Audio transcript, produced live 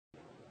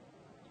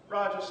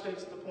Rogers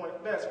states the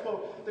point best,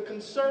 quote, the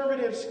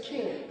conservatives'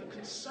 king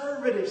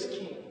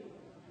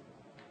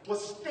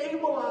was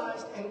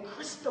stabilized and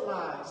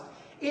crystallized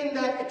in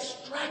that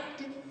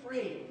extracted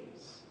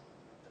phrase,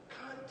 the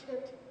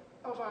content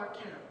of our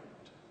character.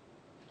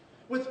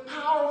 With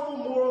powerful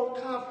moral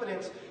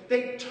confidence,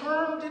 they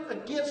turned it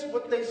against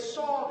what they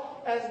saw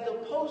as the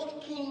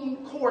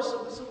post-King course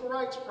of the Civil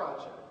Rights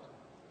Project,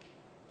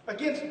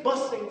 against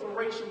busing for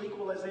racial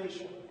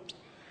equalization,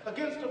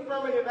 against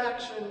affirmative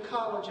action in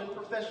college and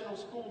professional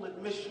school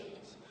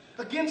admissions,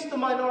 against the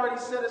minority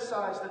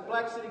set-asides that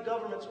black city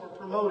governments were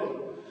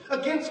promoting,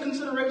 against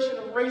consideration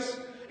of race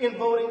in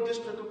voting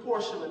district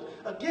apportionment,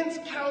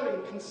 against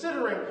counting,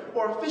 considering,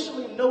 or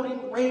officially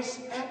noting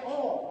race at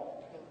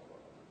all.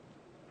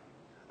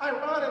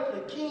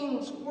 Ironically,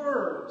 King's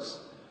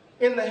words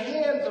in the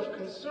hands of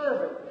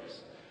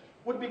conservatives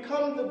would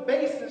become the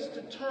basis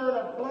to turn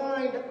a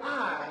blind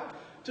eye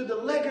to the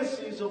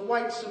legacies of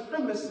white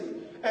supremacy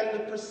and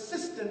the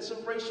persistence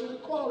of racial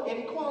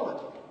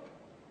inequality.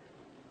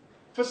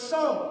 For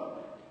some,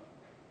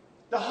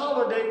 the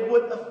holiday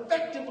would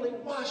effectively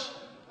wash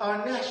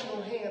our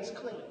national hands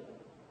clean.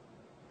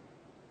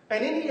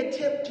 And any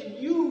attempt to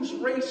use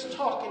race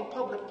talk in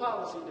public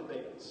policy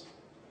debates,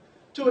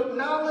 to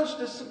acknowledge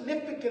the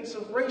significance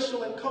of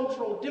racial and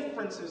cultural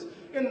differences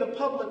in the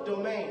public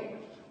domain,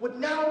 would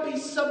now be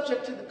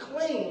subject to the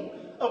claim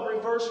of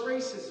reverse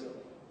racism.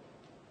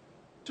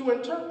 To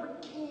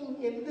interpret King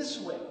in this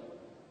way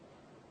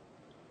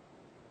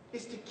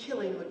is to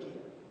kill him again.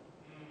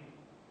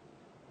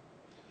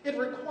 It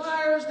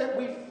requires that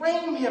we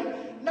frame him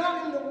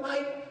not in the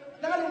light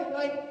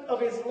of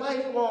his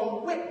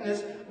lifelong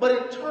witness, but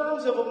in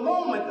terms of a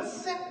moment, a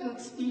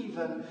sentence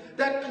even,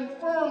 that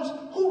confirms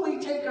who we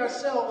take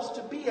ourselves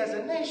to be as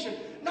a nation,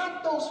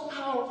 not those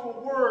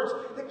powerful words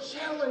that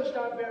challenged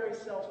our very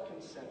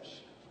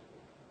self-conception.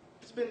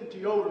 It's been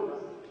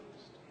deodorized.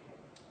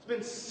 It's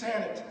been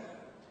sanitized.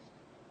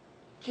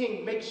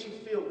 King makes you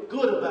feel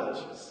good about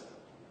yourself.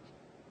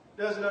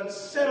 Doesn't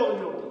unsettle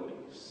your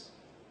beliefs.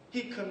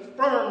 He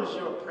confirms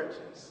your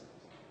prejudices.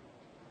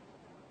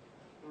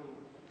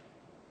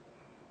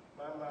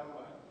 My.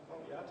 Oh,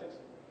 yeah, I'll take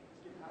some.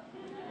 It's getting hot.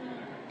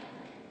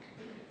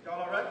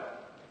 Y'all all right?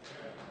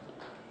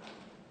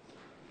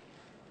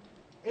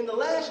 In the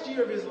last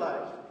year of his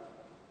life,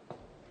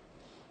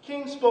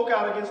 King spoke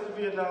out against the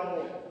Vietnam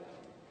War.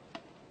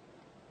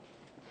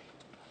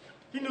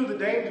 He knew the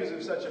dangers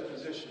of such a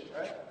position,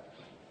 right?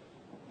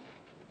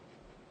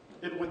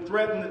 It would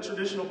threaten the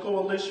traditional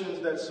coalitions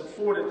that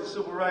supported the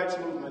civil rights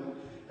movement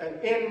and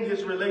end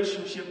his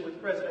relationship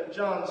with President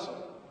Johnson.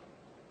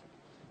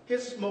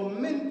 His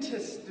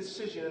momentous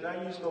decision, and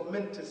I use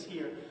momentous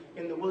here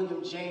in the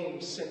William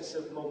James sense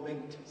of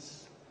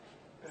momentous,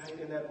 right?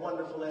 In that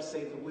wonderful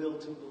essay, The Will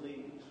to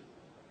Believe.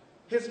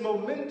 His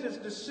momentous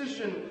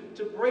decision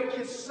to break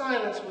his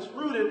silence was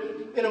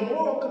rooted in a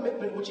moral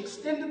commitment which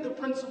extended the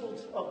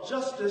principles of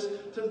justice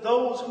to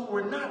those who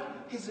were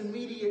not his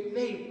immediate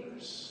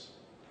neighbors.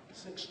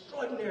 It's an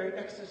extraordinary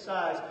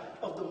exercise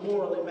of the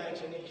moral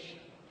imagination.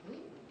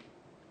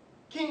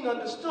 King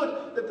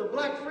understood that the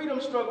black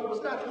freedom struggle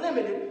was not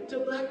limited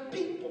to black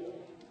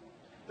people,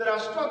 that our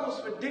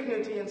struggles for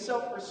dignity and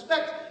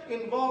self-respect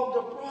involved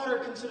a broader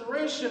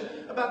consideration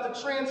about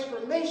the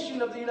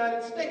transformation of the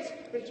United States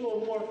into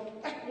a more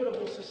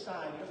equitable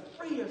society, a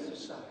freer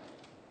society.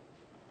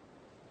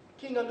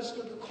 King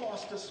understood the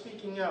cost of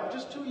speaking out.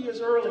 Just 2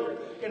 years earlier,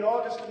 in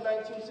August of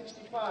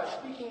 1965,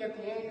 speaking at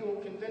the annual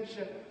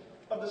convention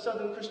of the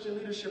Southern Christian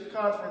Leadership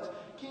Conference,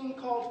 King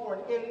called for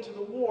an end to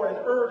the war and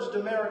urged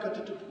America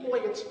to deploy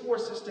its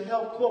forces to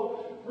help,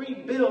 quote,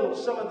 rebuild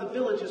some of the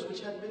villages which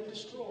had been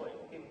destroyed,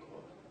 end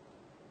quote.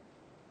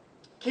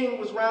 King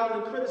was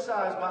roundly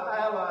criticized by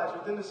allies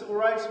within the civil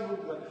rights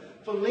movement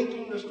for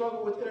linking the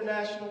struggle with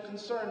international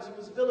concerns. He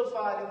was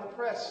vilified in the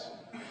press,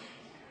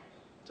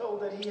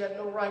 told that he had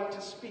no right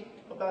to speak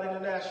about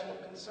international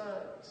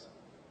concerns.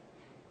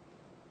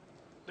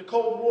 The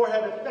Cold War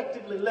had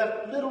effectively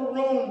left little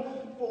room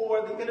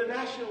for the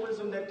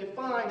internationalism that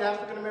defined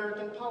African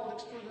American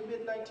politics through the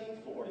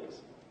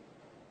mid-1940s.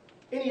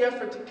 Any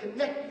effort to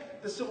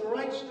connect the civil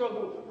rights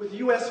struggle with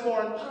U.S.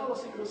 foreign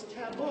policy was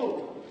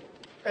taboo,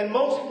 and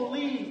most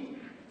believed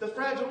the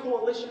fragile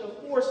coalition of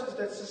forces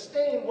that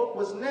sustained what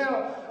was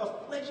now a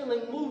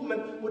fledgling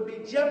movement would be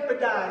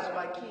jeopardized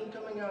by King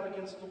coming out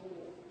against the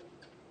war.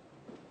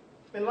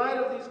 In light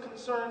of these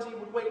concerns, he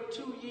would wait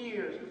 2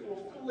 years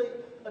before fully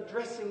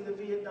addressing the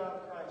Vietnam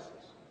crisis.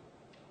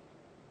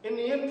 In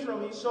the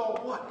interim, he saw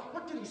what?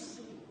 What did he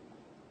see?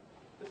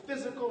 The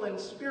physical and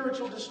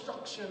spiritual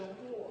destruction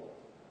of war.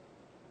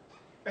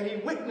 And he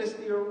witnessed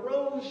the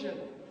erosion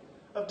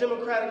of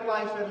democratic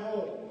life at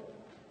home.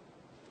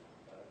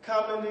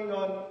 Commenting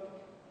on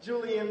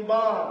Julian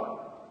Bond,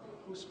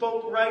 who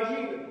spoke right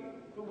here,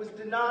 who was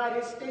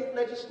denied his state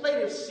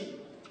legislative seat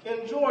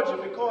in Georgia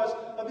because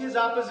of his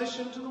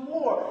opposition to the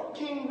war.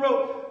 King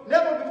wrote,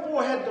 "Never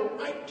before had the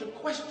right to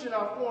question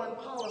our foreign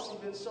policy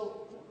been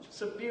so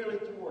severely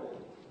thwarted."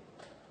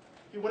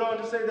 He went on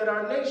to say that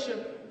our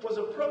nation was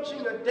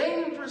approaching a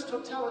dangerous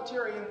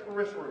totalitarian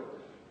periphery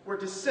where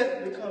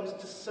dissent becomes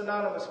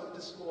synonymous with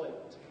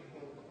disloyalty.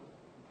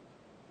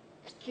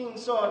 King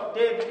saw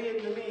dead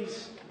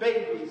Vietnamese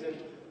babies and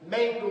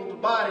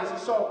mangled bodies. He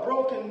saw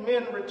broken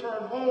men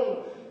return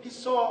home. He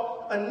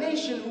saw a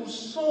nation whose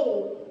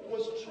soul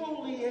was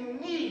truly in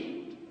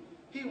need.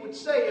 He would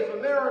say, if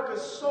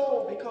America's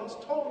soul becomes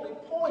totally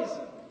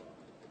poisoned,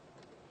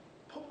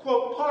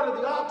 quote, part of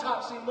the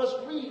autopsy must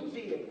read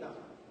Vietnam,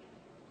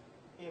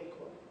 end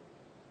quote.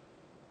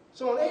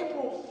 So on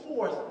April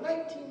 4th,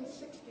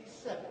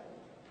 1967,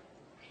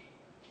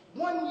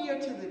 1 year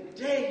to the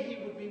day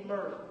he would be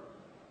murdered,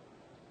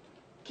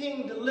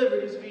 King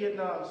delivered his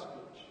Vietnam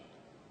speech.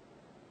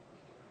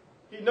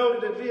 He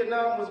noted that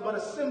Vietnam was but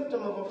a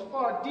symptom of a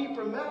far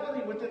deeper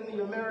malady within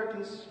the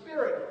American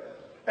spirit,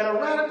 and a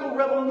radical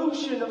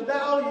revolution of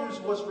values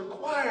was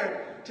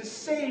required to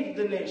save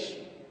the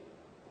nation.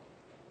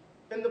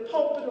 In the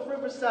pulpit of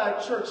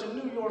Riverside Church in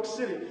New York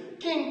City,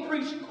 King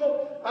preached,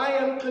 quote, I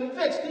am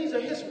convinced, these are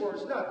his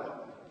words, not mine.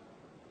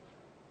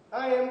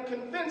 I am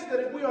convinced that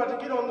if we are to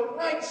get on the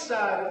right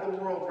side of the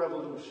world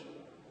revolution,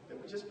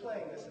 that we're just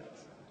playing this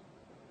outside,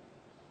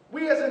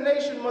 we as a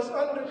nation must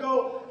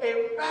undergo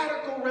a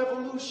radical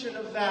revolution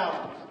of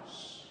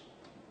values.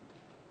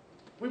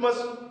 We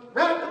must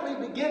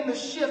rapidly begin the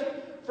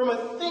shift from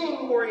a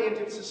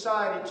thing-oriented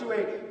society to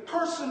a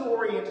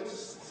person-oriented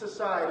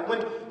society,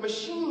 when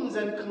machines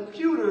and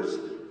computers,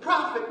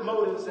 profit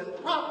motives, and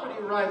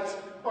property rights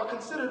are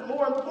considered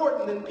more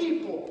important than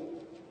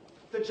people.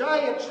 The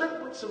giant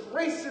triplets of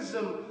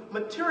racism,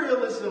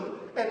 materialism,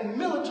 and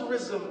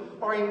militarism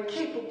are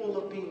incapable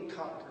of being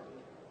conquered.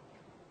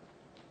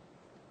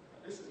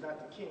 This is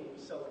not the king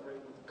we celebrate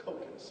with a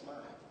Coke and a smile.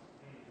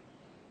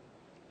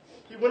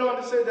 He went on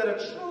to say that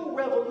a true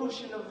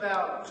revolution of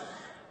values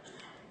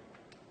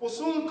will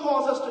soon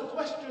cause us to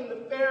question the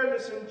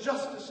fairness and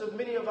justice of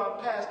many of our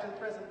past and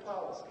present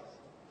policies.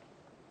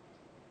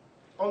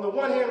 On the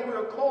one hand, we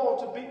are called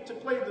to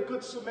play the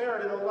Good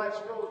Samaritan on life's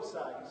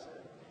roadside, he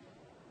said.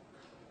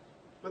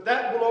 But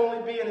that will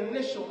only be an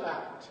initial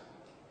act.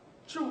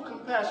 True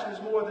compassion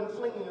is more than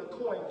flinging a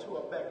coin to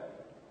a beggar.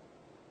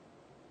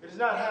 It is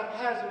not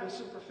haphazard and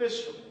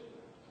superficial.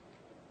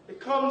 It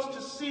comes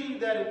to see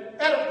that an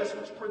edifice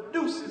which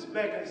produces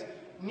beggars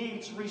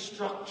needs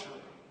restructuring.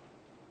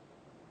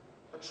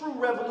 A true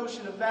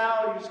revolution of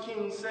values,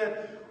 King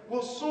said,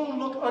 will soon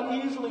look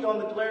uneasily on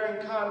the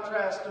glaring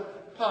contrast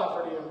of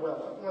poverty and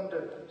wealth. I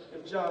wonder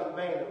if John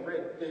Boehner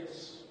read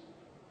this.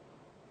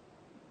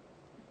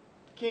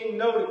 King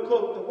noted,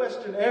 quote, the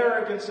Western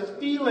arrogance of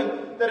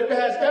feeling that it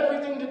has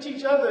everything to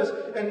teach others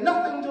and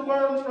nothing to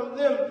learn from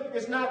them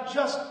is not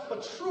just. A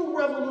true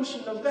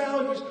revolution of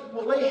values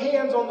will lay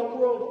hands on the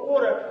world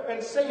order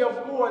and say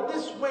of war,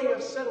 this way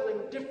of settling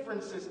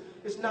differences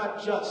is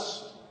not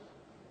just.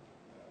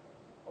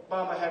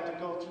 Obama had to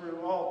go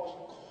through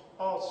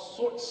all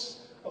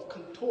sorts of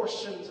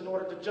contortions in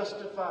order to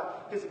justify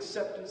his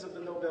acceptance of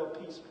the Nobel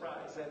Peace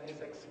Prize and his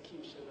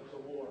execution of the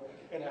war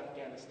in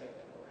Afghanistan.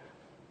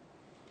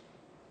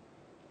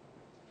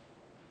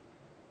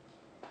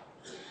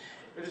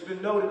 It has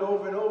been noted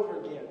over and over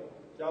again.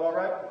 Y'all all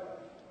right?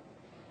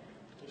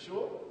 You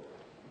sure?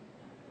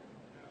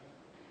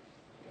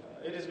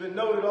 It has been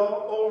noted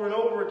over and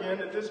over again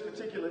that this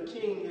particular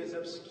king is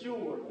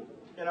obscure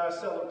in our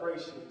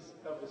celebrations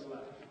of his life.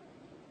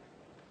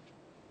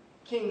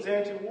 King's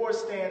anti-war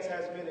stance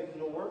has been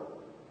ignored.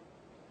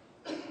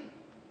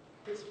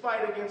 His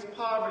fight against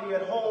poverty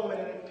at home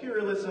and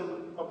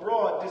imperialism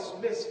abroad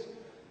dismissed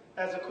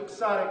as a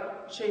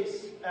quixotic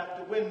chase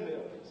after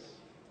windmills.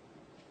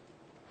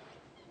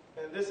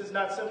 And this is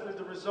not simply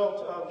the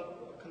result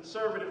of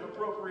conservative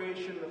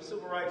appropriation of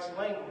civil rights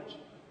language.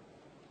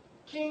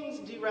 King's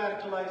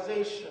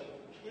de-radicalization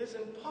is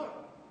in part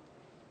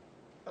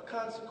a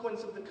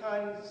consequence of the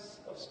kinds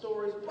of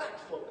stories black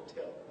folk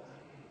tell.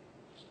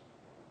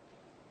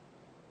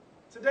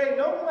 Today,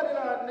 no one in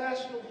our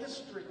national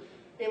history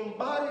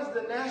embodies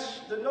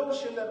the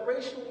notion that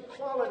racial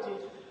equality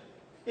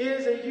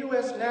is a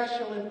U.S.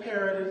 national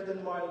imperative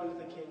than Martin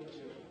Luther King Jr.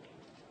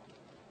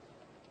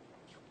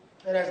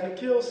 And as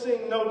Nikhil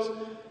Singh notes,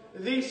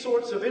 these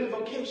sorts of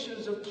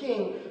invocations of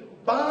King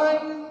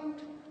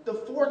bind the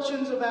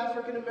fortunes of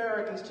African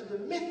Americans to the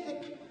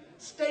mythic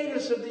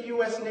status of the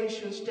U.S.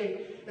 nation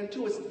state and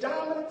to its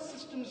dominant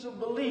systems of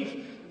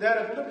belief, that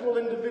of liberal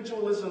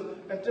individualism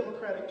and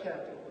democratic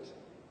capitalism.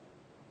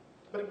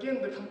 But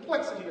again, the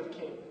complexity of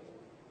King,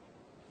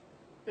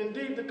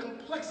 indeed the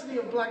complexity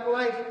of black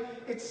life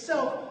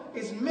itself,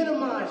 is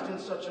minimized in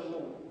such a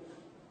move.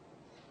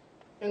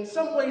 In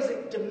some ways,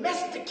 it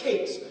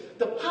domesticates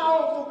the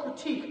powerful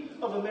critique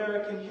of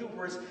American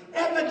hubris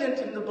evident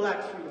in the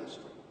Black Freedom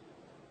Struggle.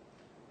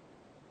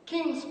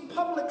 King's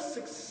public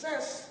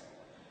success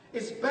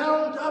is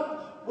bound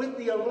up with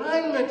the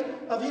alignment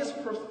of his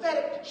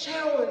prophetic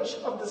challenge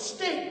of the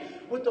state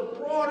with the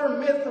broader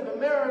myth of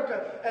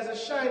America as a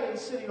shining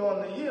city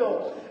on the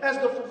hill, as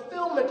the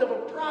fulfillment of a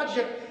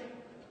project,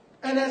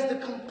 and as the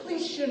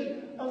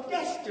completion of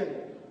destiny.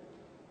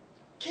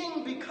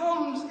 King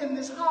becomes, in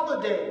this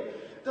holiday,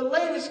 the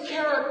latest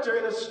character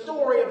in a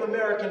story of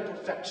American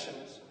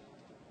perfections.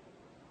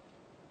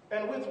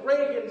 And with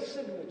Reagan's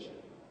signature,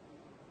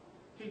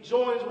 he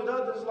joins with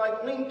others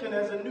like Lincoln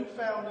as a new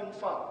founding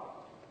father,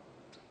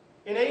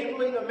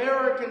 enabling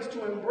Americans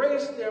to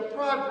embrace their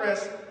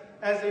progress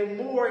as a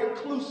more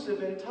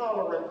inclusive and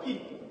tolerant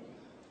people,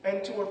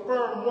 and to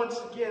affirm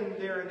once again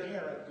their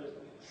inherent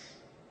goodness.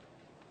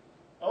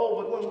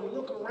 Oh, but when we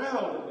look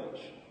around the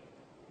nation,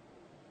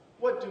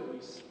 what do we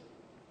see?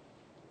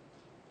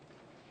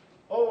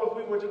 Oh, if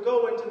we were to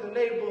go into the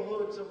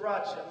neighborhoods of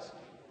Rochester,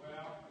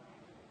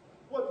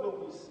 what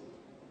will we see?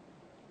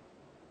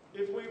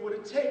 If we were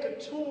to take a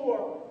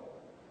tour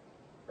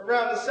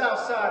around the south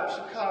side of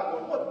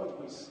Chicago, what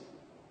would we see?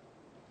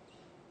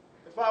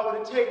 If I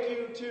were to take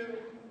you to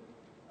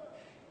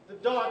the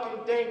dark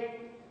and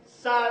dank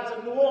sides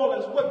of New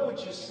Orleans, what would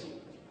you see?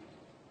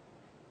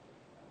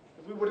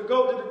 If we were to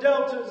go to the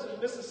deltas of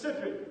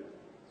Mississippi,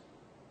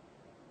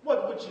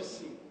 what would you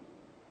see?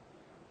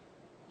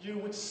 You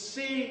would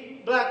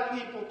see black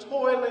people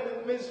toiling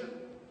in misery.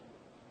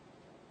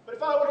 But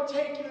if I were to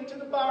take you into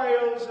the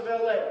barrios of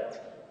LA,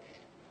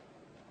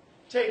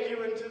 take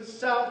you into the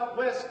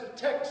southwest of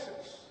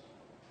Texas,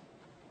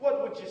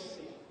 what would you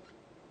see?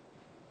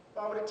 If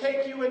I were to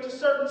take you into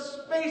certain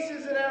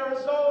spaces in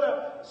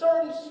Arizona,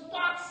 certain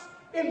spots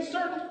in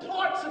certain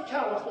parts of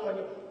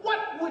California,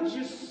 what would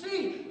you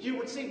see? You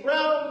would see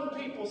brown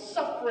people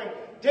suffering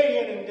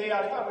day in and day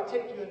out. If I were to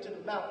take you into the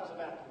mountains of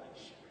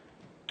Appalachia,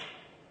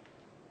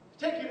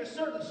 take you to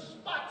certain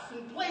spots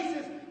and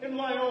places in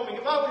Wyoming,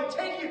 if I were to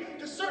take you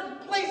to certain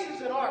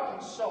places in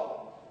Arkansas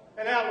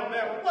and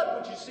Alabama, what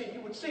would you see?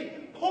 You would see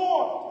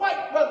poor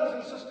white brothers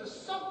and sisters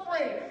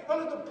suffering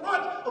under the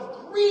brunt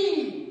of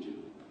greed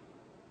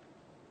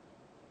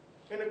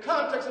in the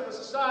context of a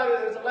society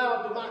that has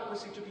allowed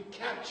democracy to be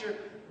captured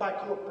by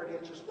corporate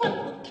interests.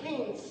 What would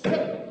King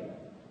say?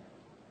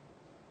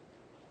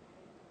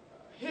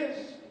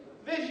 His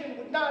vision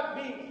would not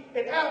be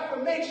an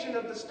affirmation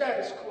of the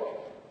status quo.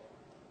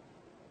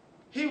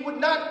 He would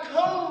not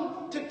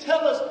come to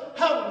tell us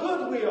how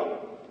good we are.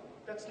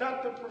 That's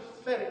not the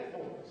prophetic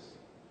voice.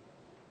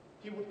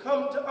 He would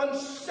come to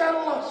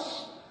unsettle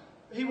us.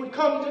 He would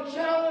come to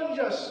challenge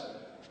us.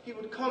 He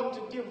would come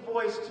to give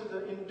voice to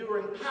the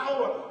enduring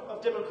power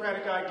of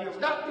democratic ideals.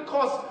 Not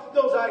because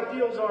those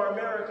ideals are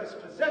America's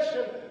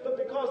possession, but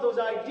because those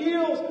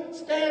ideals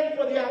stand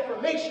for the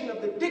affirmation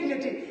of the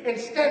dignity and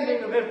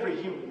standing of every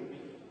human being.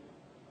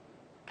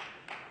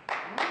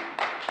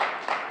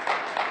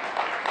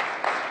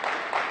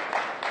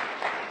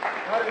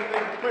 I didn't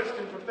think a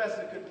Princeton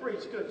professor could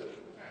preach, could you?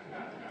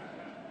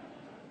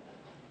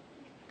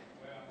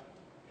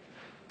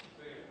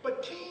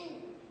 But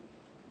King,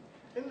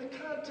 in the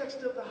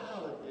context of the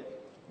holiday,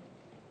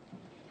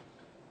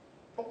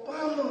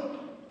 Obama,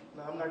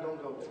 no, I'm not going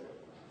to go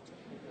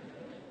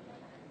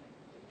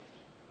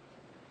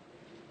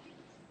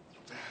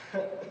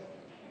there.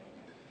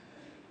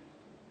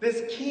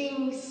 This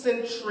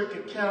King-centric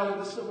account of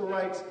the civil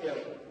rights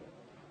era,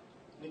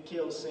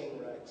 Nikhil Singh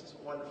writes, he's a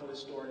wonderful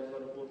historian,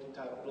 wrote a book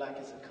entitled Black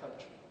is a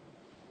Country.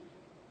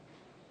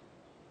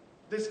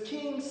 This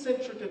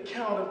King-centric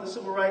account of the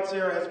civil rights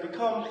era has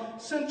become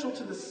central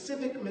to the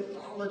civic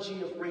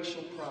mythology of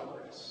racial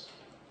progress.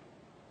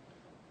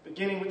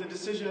 Beginning with the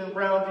decision in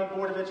Brown v.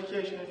 Board of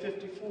Education in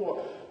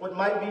 '54, what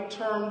might be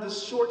termed the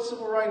short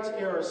civil rights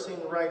era,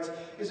 Singh writes,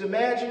 is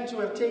imagined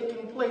to have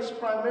taken place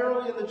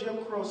primarily in the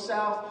Jim Crow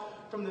South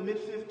from the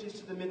mid-50s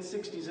to the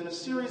mid-60s in a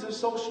series of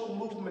social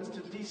movements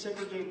to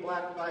desegregate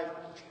black life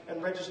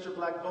and register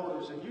black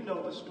voters. And you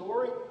know the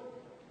story.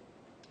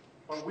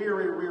 Or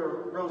weary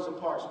Rosa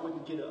Parks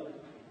wouldn't get up.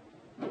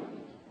 And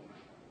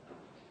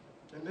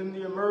then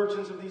the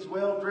emergence of these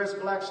well-dressed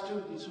black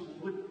students who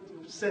would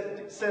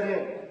set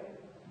in.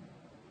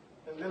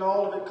 And then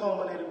all of it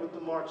culminated with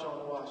the March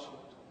on Washington.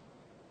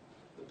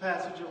 The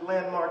passage of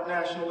landmark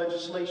national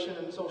legislation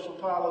and social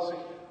policy,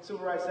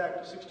 Civil Rights Act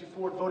of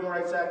 '64, Voting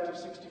Rights Act of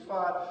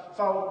 '65,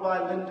 followed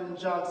by Lyndon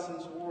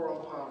Johnson's War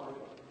on Poverty.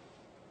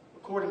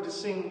 According to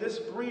Singh, this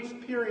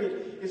brief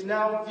period is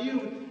now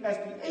viewed as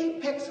the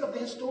apex of the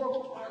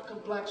historical arc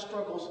of black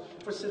struggles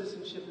for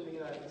citizenship in the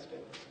United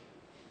States.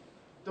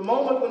 The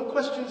moment when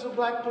questions of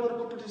black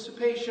political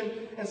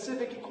participation and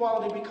civic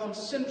equality become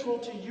central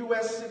to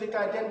U.S. civic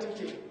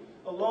identity,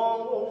 a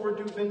long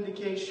overdue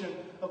vindication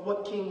of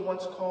what King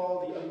once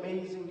called the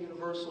amazing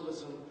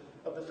universalism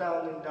of the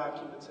founding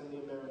documents in the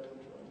American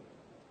dream.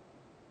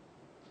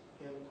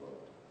 End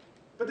quote.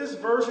 But this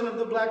version of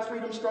the black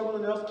freedom struggle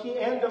and of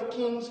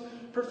King's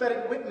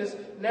prophetic witness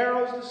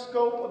narrows the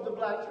scope of the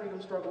black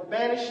freedom struggle,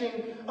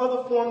 banishing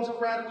other forms of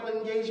radical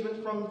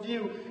engagement from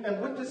view.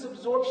 And with this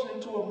absorption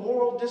into a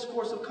moral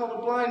discourse of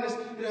colorblindness,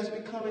 it has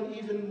become an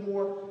even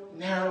more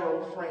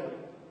narrow frame.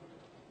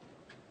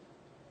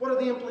 What are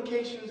the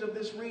implications of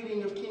this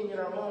reading of King in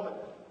our moment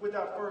with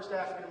our first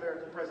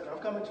African-American president? I'm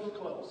coming to a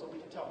close so we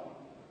can talk.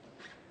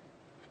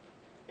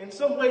 In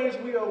some ways,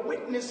 we are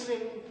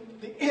witnessing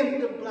the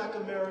end of black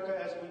America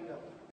as we know it.